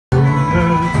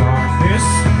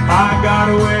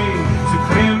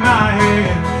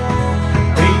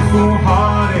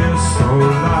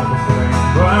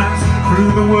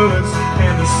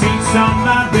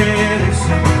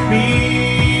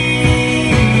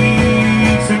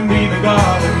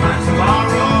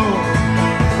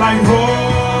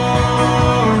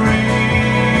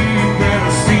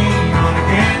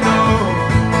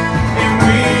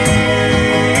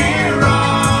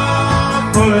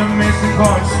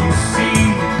you see.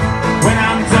 When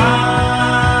I'm done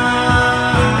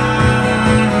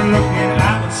looking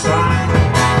at the sign,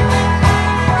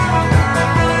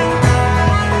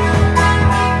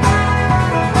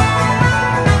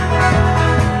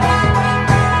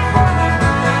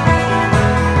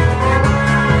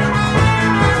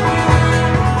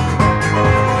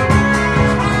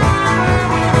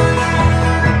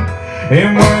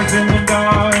 and words in the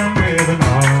dark with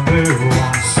another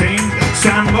one sing.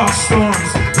 Sandbar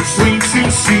storms between two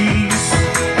seas,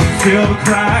 fill the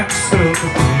cracks of the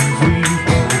things we've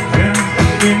broken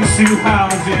into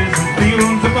houses and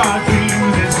fields of our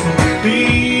dreams. It's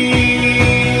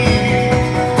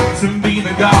to be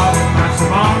the God of my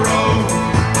tomorrow,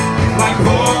 like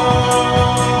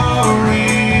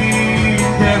pouring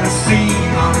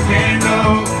kerosene on a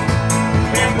candle.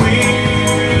 And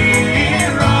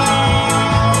we're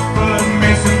all full of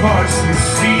missing parts to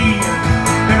see.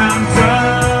 And I'm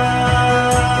done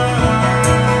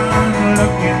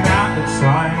looking at the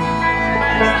time.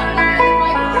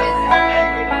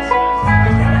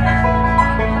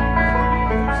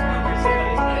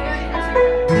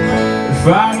 If I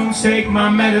don't take my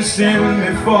medicine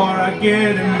before I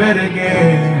get in bed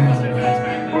again,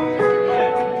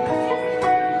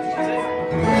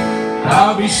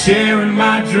 I'll be sharing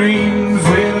my dreams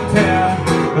with a pair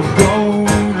of gold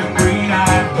and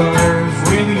green-eyed birds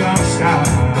with young skies.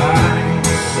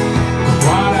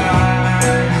 What I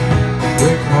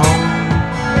recall.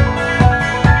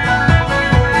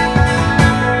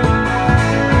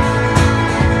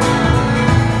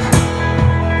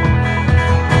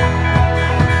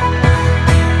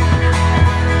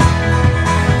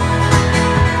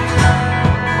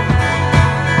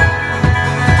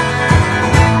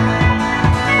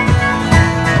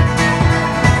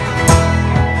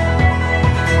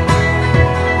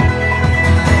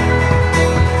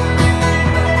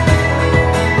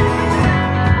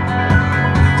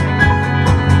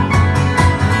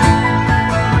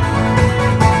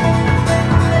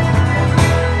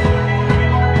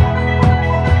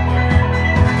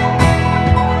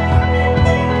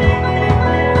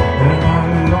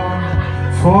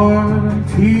 For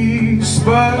peace,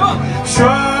 but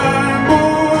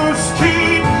troubles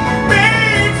keep me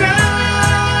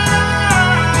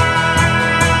down.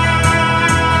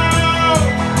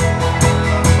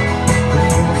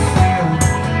 When you feel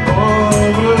all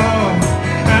the love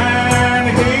and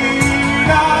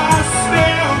hate are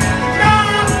still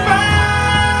not found,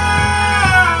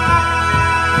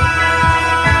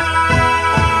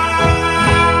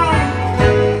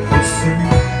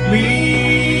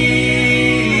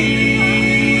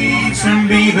 listen,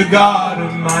 be the God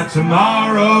of my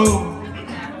tomorrow,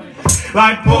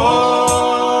 like pouring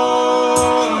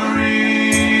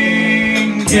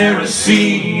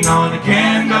kerosene on a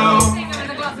candle.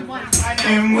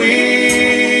 And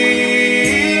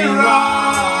we're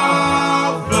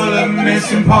all full of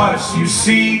missing parts, you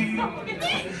see.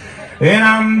 And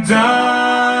I'm done